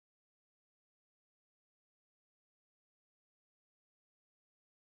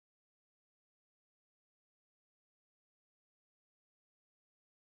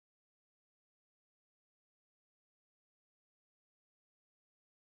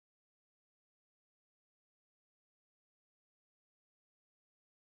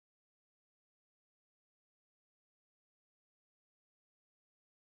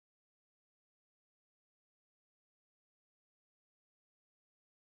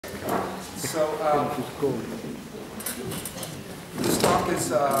This talk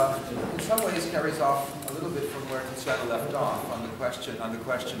is, in some ways, carries off a little bit from where Tiziana left off on the question of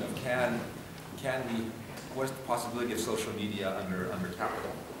what is the possibility of social media under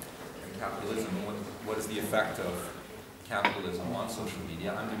capital and capitalism, and what is the effect of capitalism on social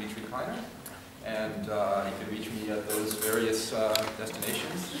media. I'm Dmytri Kleiner, and you can reach me at those various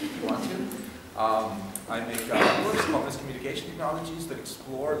destinations if you want to. I make books called Communication Technologies that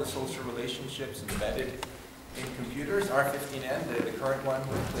explore the social relationships embedded in computers. R15N, the current one,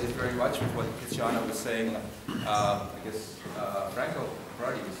 plays very much with what Tiziana was saying. I guess Franco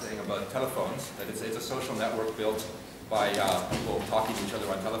Berardi was saying about telephones, that it's a social network built by people talking to each other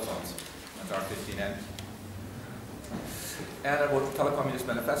on telephones. That's R15N. And I wrote the Telecommunist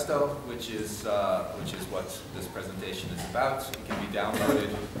Manifesto, which is what this presentation is about. It can be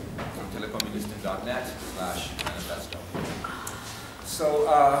downloaded from telecommunism.net/manifesto. So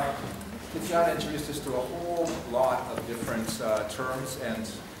Tiziana introduced us to a whole lot of different terms and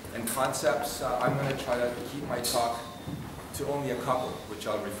concepts. I'm going to try to keep my talk to only a couple, which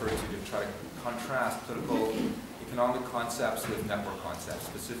I'll refer to try to contrast political economic concepts with network concepts,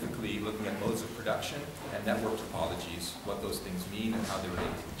 specifically looking at modes of production and network topologies, what those things mean and how they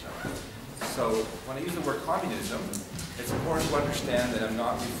relate to each other. So when I use the word communism, it's important to understand that I'm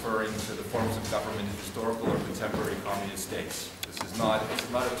not referring to the forms of government in historical or contemporary communist states. This is not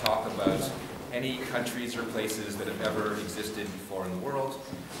a talk about any countries or places that have ever existed before in the world.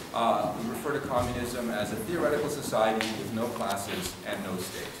 We refer to communism as a theoretical society with no classes and no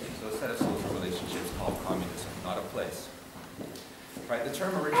state. So a set of social relationships called communism, not a place. Right, the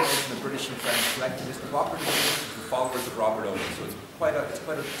term originates in the British and French collectivist cooperativism, the followers of Robert Owen. So it's quite a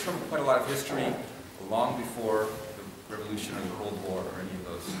term with quite a lot of history, long before the Revolution or the Cold War or any of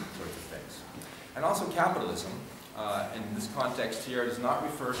those sorts of things. And also capitalism. In this context here, does not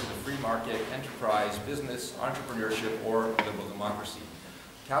refer to the free market, enterprise, business, entrepreneurship, or liberal democracy.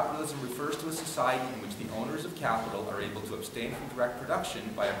 Capitalism refers to a society in which the owners of capital are able to abstain from direct production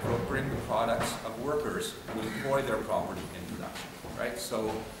by appropriating the products of workers who employ their property in production. Right?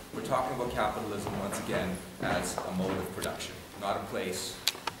 So we're talking about capitalism once again as a mode of production, not a place,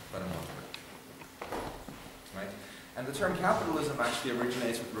 but a mode of production. Right? And the term capitalism actually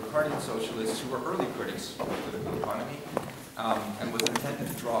originates with Ricardian socialists who were early critics of political economy and was intended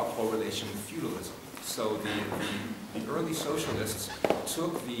to draw a correlation with feudalism. So the early socialists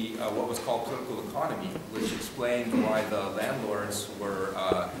took what was called political economy, which explained why the landlords were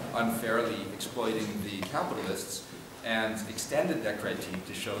unfairly exploiting the capitalists, and extended that critique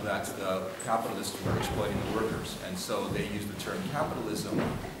to show that the capitalists were exploiting the workers. And so they used the term capitalism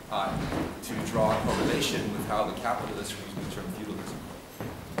to draw a correlation with how the capitalists were using the term feudalism.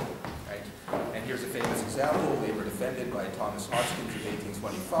 Right? And here's a famous example, labor defended by Thomas Hodgkins in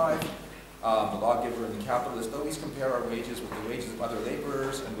 1825. The lawgiver and the capitalist always compare our wages with the wages of other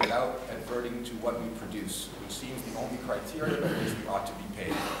laborers and without adverting to what we produce, which seems the only criteria by which we ought to be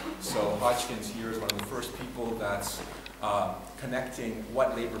paid. So Hodgkins here is one of the first people that's connecting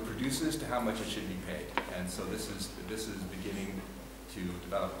what labor produces to how much it should be paid. And so this is beginning to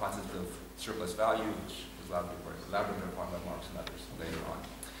develop concepts of surplus value, which is elaborated upon by Marx and others later on.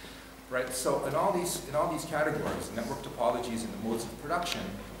 Right. So in all these categories, network topologies and the modes of production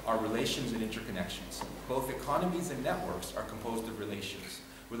are relations and interconnections. Both economies and networks are composed of relations.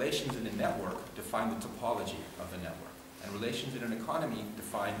 Relations in a network define the topology of the network, and relations in an economy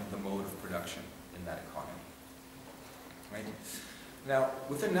define the mode of production in that economy. Right? Now,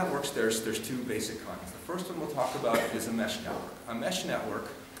 within networks, there's two basic kinds. The first one we'll talk about is a mesh network. A mesh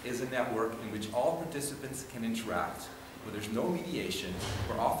network is a network in which all participants can interact, where there's no mediation,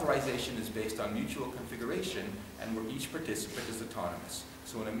 where authorization is based on mutual configuration, and where each participant is autonomous.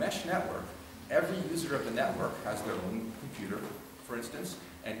 So in a mesh network, every user of the network has their own computer, for instance,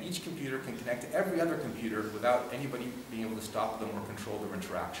 and each computer can connect to every other computer without anybody being able to stop them or control their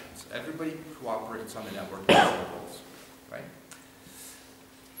interactions. Everybody who operates on the network has their roles. Right?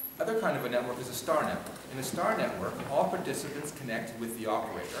 Other kind of a network is a star network. In a star network, all participants connect with the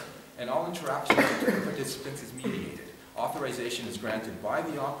operator, and all interaction between participants is mediated. Authorization is granted by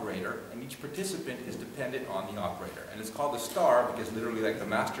the operator, and each participant is dependent on the operator. And it's called a star because literally like the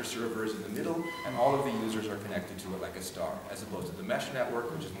master server is in the middle, and all of the users are connected to it like a star, as opposed to the mesh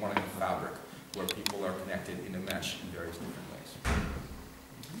network, which is more like a fabric, where people are connected in a mesh in various different ways.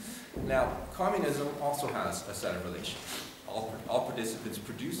 Now, communism also has a set of relations. All participants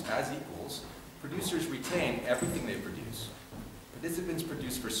produce as equals. Producers retain everything they produce. Participants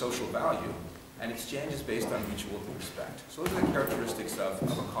produce for social value, and exchange is based on mutual respect. So those are the characteristics of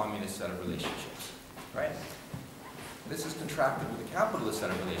a communist set of relationships, right? This is contracted with a capitalist set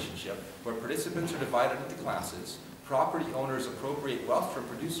of relationship where participants are divided into classes, property owners appropriate wealth from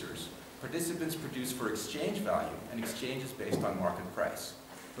producers, participants produce for exchange value, and exchange is based on market price.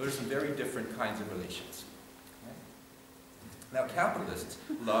 Those are some very different kinds of relations. Now, capitalists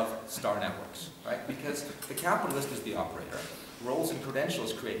love star networks, right? Because the capitalist is the operator, roles and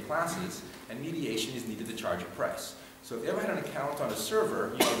credentials create classes, and mediation is needed to charge a price. So if you ever had an account on a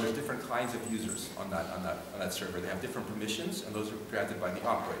server, you know there's different kinds of users on that server. They have different permissions, and those are granted by the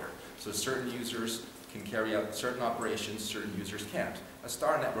operator. So certain users can carry out certain operations, certain users can't. A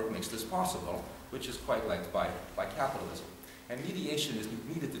star network makes this possible, which is quite liked by capitalism. And mediation is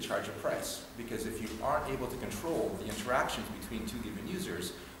needed to charge a price, because if you aren't able to control the interactions between two given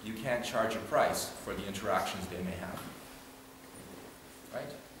users, you can't charge a price for the interactions they may have.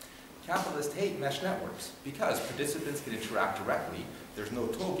 Right? Capitalists hate mesh networks because participants can interact directly, there's no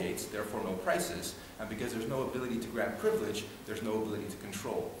toll gates, therefore no prices, and because there's no ability to grant privilege, there's no ability to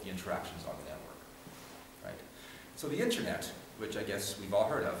control the interactions on the network. Right? So the internet, which I guess we've all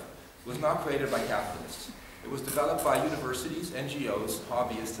heard of, was not created by capitalists. It was developed by universities, NGOs,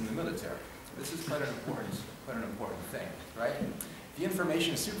 hobbyists, and the military. This is quite an important thing, right? The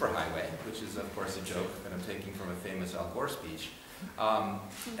information superhighway, which is of course a joke that I'm taking from a famous Al Gore speech,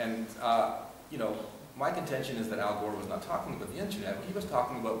 you know, my contention is that Al Gore was not talking about the internet. What he was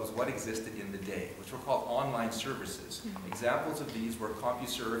talking about was what existed in the day, which were called online services. Examples of these were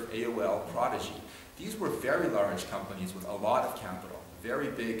CompuServe, AOL, Prodigy. These were very large companies with a lot of capital, very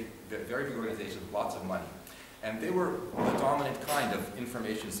big organizations with lots of money. And they were the dominant kind of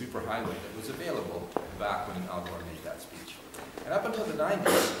information superhighway that was available back when Al Gore made that speech. And up until the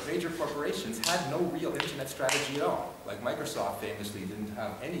 90s, major corporations had no real internet strategy at all. Like Microsoft famously didn't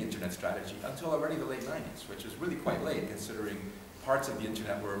have any internet strategy until already the late 90s, which was really quite late considering parts of the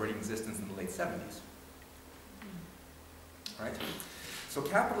internet were already in existence in the late 70s. Right? So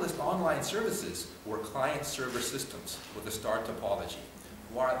capitalist online services were client-server systems with a star topology.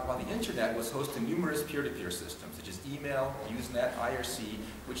 While the internet was host to numerous peer-to-peer systems, such as email, Usenet, IRC,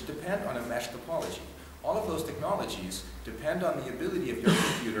 which depend on a mesh topology. All of those technologies depend on the ability of your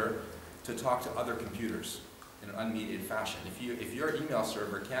computer to talk to other computers in an unmediated fashion. If your email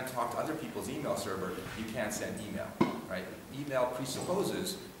server can't talk to other people's email server, you can't send email, right? Email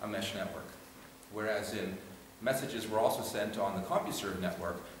presupposes a mesh network, whereas messages were also sent on the CompuServe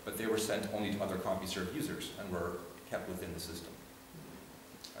network, but they were sent only to other CompuServe users and were kept within the system.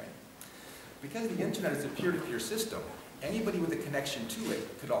 Right? Because the internet is a peer-to-peer system, anybody with a connection to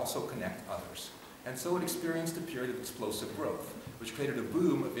it could also connect others. And so it experienced a period of explosive growth, which created a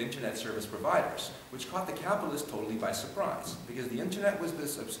boom of internet service providers, which caught the capitalists totally by surprise. Because the internet was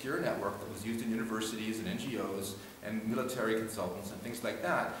this obscure network that was used in universities and NGOs and military consultants and things like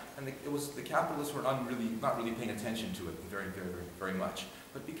that, and the capitalists were not really paying attention to it very much.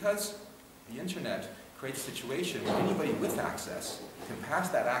 But because the internet creates a situation where anybody with access can pass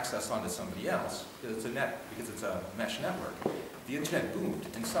that access on to somebody else, because it's a mesh network, the internet boomed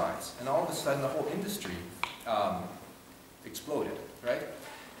in size, and all of a sudden the whole industry exploded, right?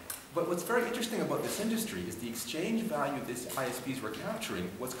 But what's very interesting about this industry is the exchange value these ISPs were capturing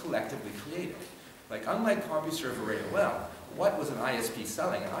was collectively created. Like, unlike CompuServe or AOL, what was an ISP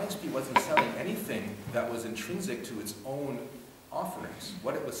selling? An ISP wasn't selling anything that was intrinsic to its own offerings.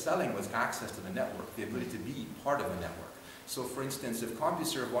 What it was selling was access to the network, the ability to be part of the network. So for instance, if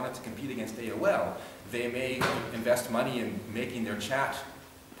CompuServe wanted to compete against AOL, they may invest money in making their chat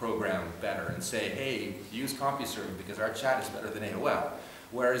program better and say, hey, use CompuServe because our chat is better than AOL.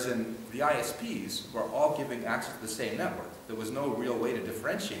 Whereas in the ISPs, we're all giving access to the same network. There was no real way to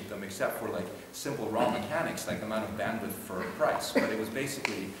differentiate them except for like simple raw mechanics, like the amount of bandwidth for a price. But it was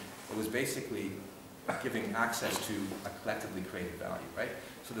basically giving access to a collectively created value, right?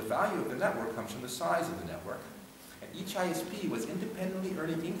 So the value of the network comes from the size of the network. And each ISP was independently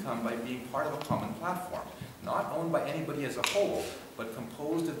earning income by being part of a common platform, not owned by anybody as a whole, but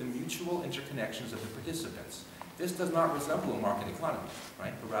composed of the mutual interconnections of the participants. This does not resemble a market economy,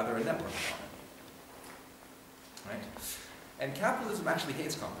 right, but rather a network economy, right? And capitalism actually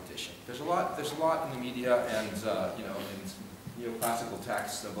hates competition. There's a lot in the media and in neoclassical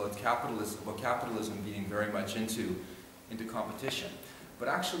texts about capitalism being very much into competition. But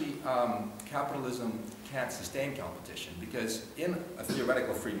actually, capitalism can't sustain competition because in a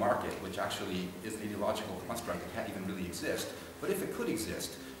theoretical free market, which actually is an ideological construct that can't even really exist, but if it could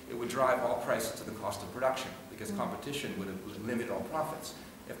exist, it would drive all prices to the cost of production because competition would limit all profits.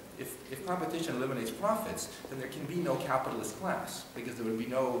 If competition eliminates profits, then there can be no capitalist class because there would be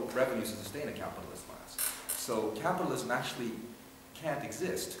no revenues to sustain a capitalist class. So capitalism actually can't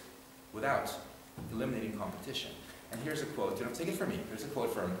exist without eliminating competition. And here's a quote, you don't take it from me, here's a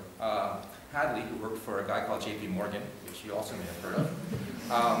quote from Hadley, who worked for a guy called J.P. Morgan, which you also may have heard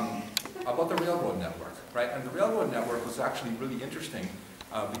of, about the railroad network, right? And the railroad network was actually really interesting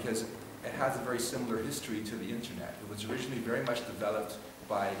because it has a very similar history to the internet. It was originally very much developed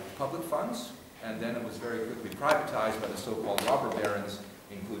by public funds, and then it was very quickly privatized by the so-called robber barons,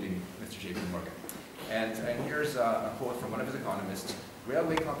 including Mr. J.P. Morgan. And here's a quote from one of his economists: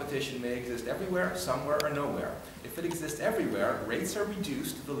 "Railway competition may exist everywhere, somewhere, or nowhere. If it exists everywhere, rates are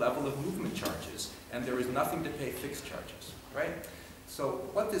reduced to the level of movement charges, and there is nothing to pay fixed charges," right? So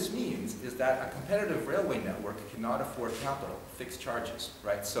what this means is that a competitive railway network cannot afford capital, fixed charges,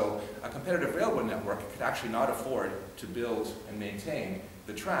 right? So a competitive railway network could actually not afford to build and maintain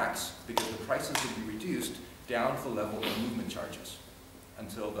the tracks because the prices would be reduced down to the level of movement charges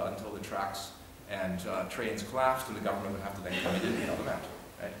until the tracks and trains collapsed, and the government would have to then come in and bail them out,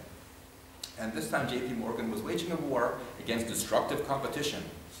 right? And this time J.P. Morgan was waging a war against destructive competition.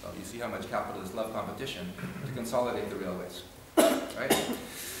 So you see how much capitalists love competition, to consolidate the railways. Right?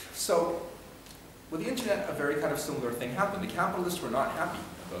 So, with the internet, a very kind of similar thing happened. The capitalists were not happy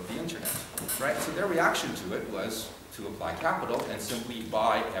about the internet, right? So their reaction to it was to apply capital and simply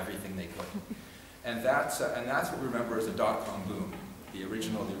buy everything they could. And that's what we remember as the dot-com boom, the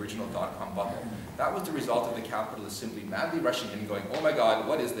original dot-com bubble. That was the result of the capitalists simply madly rushing in and going, "Oh my God,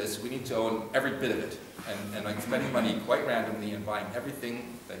 what is this? We need to own every bit of it," and like spending money quite randomly and buying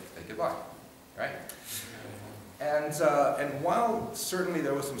everything that they could buy, right? And while certainly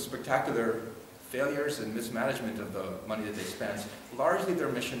there was some spectacular failures and mismanagement of the money that they spent, largely their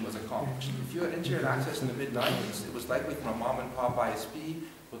mission was accomplished. If you had internet access in the mid-90s, it was likely from a mom-and-pop ISP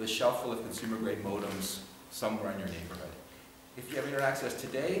with a shelf full of consumer-grade modems somewhere in your neighborhood. If you have internet access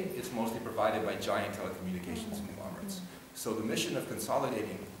today, it's mostly provided by giant telecommunications conglomerates. So the mission of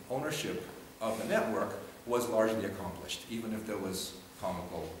consolidating ownership of the network was largely accomplished, even if there was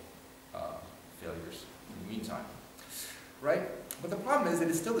comical failures in the meantime, right? But the problem is that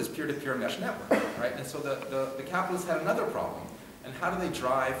it's still this peer-to-peer mesh network, right? And so the capitalists had another problem. And how do they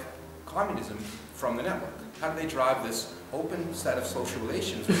drive communism from the network? How do they drive this open set of social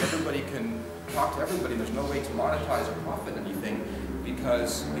relations where everybody can talk to everybody and there's no way to monetize or profit anything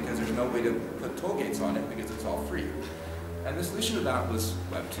because there's no way to put toll gates on it because it's all free? And the solution to that was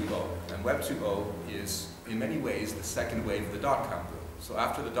Web 2.0. And Web 2.0 is, in many ways, the second wave of the dot-com boom. So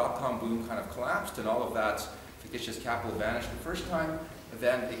after the dot-com boom kind of collapsed and all of that fictitious capital vanished the first time,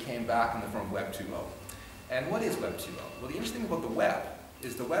 then it came back in the form of Web 2.0. And what is Web 2.0? Well, the interesting thing about the web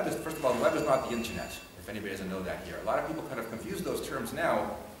is, first of all, the web is not the internet, if anybody doesn't know that here. A lot of people kind of confuse those terms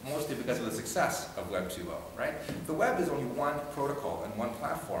now, mostly because of the success of Web 2.0, right? The web is only one protocol and one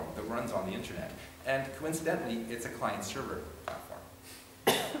platform that runs on the internet. And coincidentally, it's a client-server platform,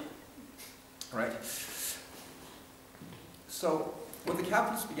 right? So what the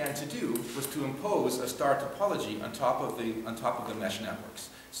capitalists began to do was to impose a star topology on top of the mesh networks.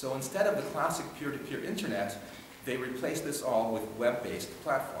 So instead of the classic peer-to-peer internet, they replaced this all with web-based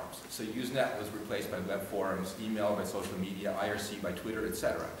platforms. So Usenet was replaced by web forums, email by social media, IRC by Twitter,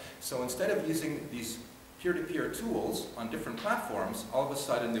 etc. So instead of using these peer-to-peer tools on different platforms, all of a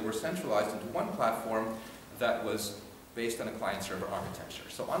sudden they were centralized into one platform that was based on a client-server architecture.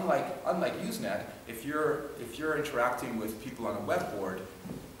 So unlike Usenet, if you're interacting with people on a web board,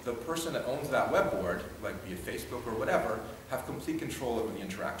 the person that owns that web board, like be it Facebook or whatever, have complete control over the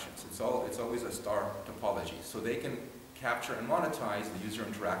interactions. It's always a star topology. So they can capture and monetize the user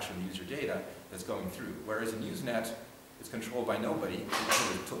interaction, the user data that's going through. Whereas in Usenet, it's controlled by nobody.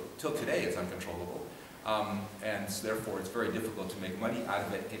 Till today, it's uncontrollable. And therefore, it's very difficult to make money out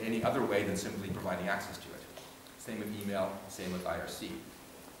of it in any other way than simply providing access to it. Same with email, same with IRC,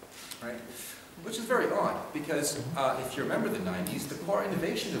 right? Which is very odd, because if you remember the 90s, the core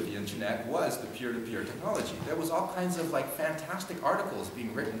innovation of the internet was the peer-to-peer technology. There was all kinds of fantastic articles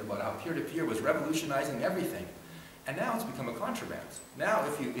being written about how peer-to-peer was revolutionizing everything. And now it's become a contraband. Now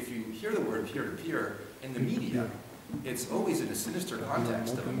if you hear the word peer-to-peer in the media, it's always in a sinister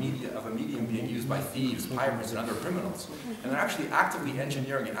context of a medium being used by thieves, pirates, and other criminals. And they're actually actively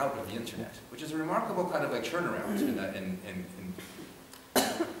engineering it out of the internet, which is a remarkable kind of turnaround in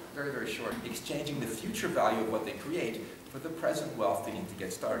very, very short, exchanging the future value of what they create for the present wealth they need to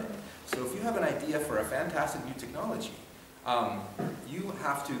get started. So if you have an idea for a fantastic new technology, you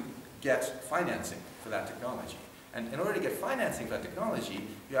have to get financing for that technology. And in order to get financing for that technology,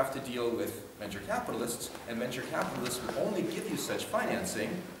 you have to deal with venture capitalists, and venture capitalists will only give you such financing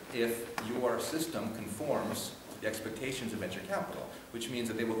if your system conforms to the expectations of venture capital, which means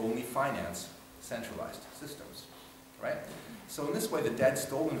that they will only finance centralized systems. right? So in this way, the dead,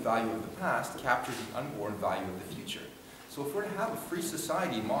 stolen value of the past captures the unborn value of the future. So if we're to have a free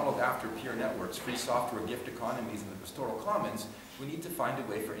society modeled after peer networks, free software, gift economies, and the pastoral commons, we need to find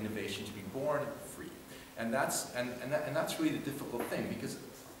a way for innovation to be born free. And that's really the difficult thing, because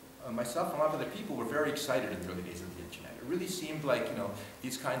myself and a lot of other people were very excited in the early days of the internet. It really seemed like, you know,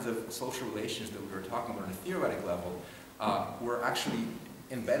 these kinds of social relations that we were talking about on a theoretic level were actually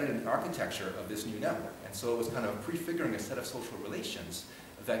embedded in the architecture of this new network. And so it was kind of prefiguring a set of social relations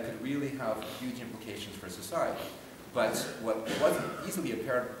that could really have huge implications for society. But what wasn't easily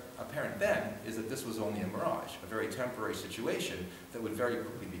apparent then is that this was only a mirage, a very temporary situation that would very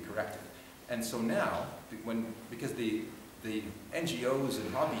quickly be corrected. And so now, because the NGOs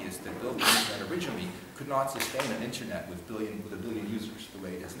and hobbyists that built the internet originally could not sustain an internet with a billion users the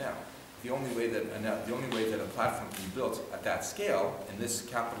way it is now. The only way that a platform can be built at that scale in this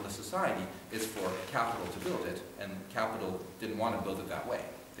capitalist society is for capital to build it, and capital didn't want to build it that way.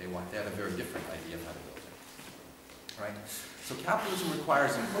 They had a very different idea of how to build it. Right? So capitalism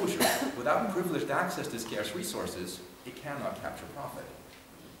requires enclosure. Without privileged access to scarce resources, it cannot capture profit.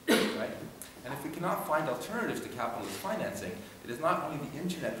 Right? And if we cannot find alternatives to capitalist financing, it is not only the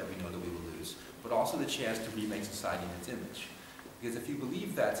internet that we know that we will lose, but also the chance to remake society in its image. Because if you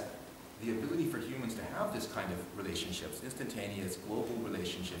believe that the ability for humans to have this kind of relationships, instantaneous, global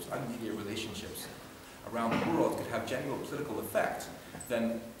relationships, unmediated relationships around the world could have genuine political effect,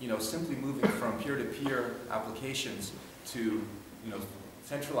 then, you know, simply moving from peer-to-peer applications to, you know,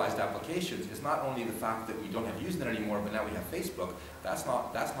 centralized applications is not only the fact that we don't have Usenet anymore, but now we have Facebook. That's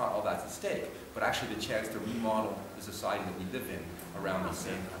not all that's at stake, but actually the chance to remodel the society that we live in around these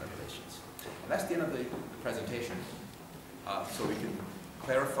same kind of relations. And that's the end of the presentation. So we can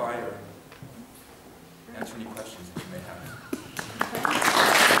clarify or answer any questions that you may have.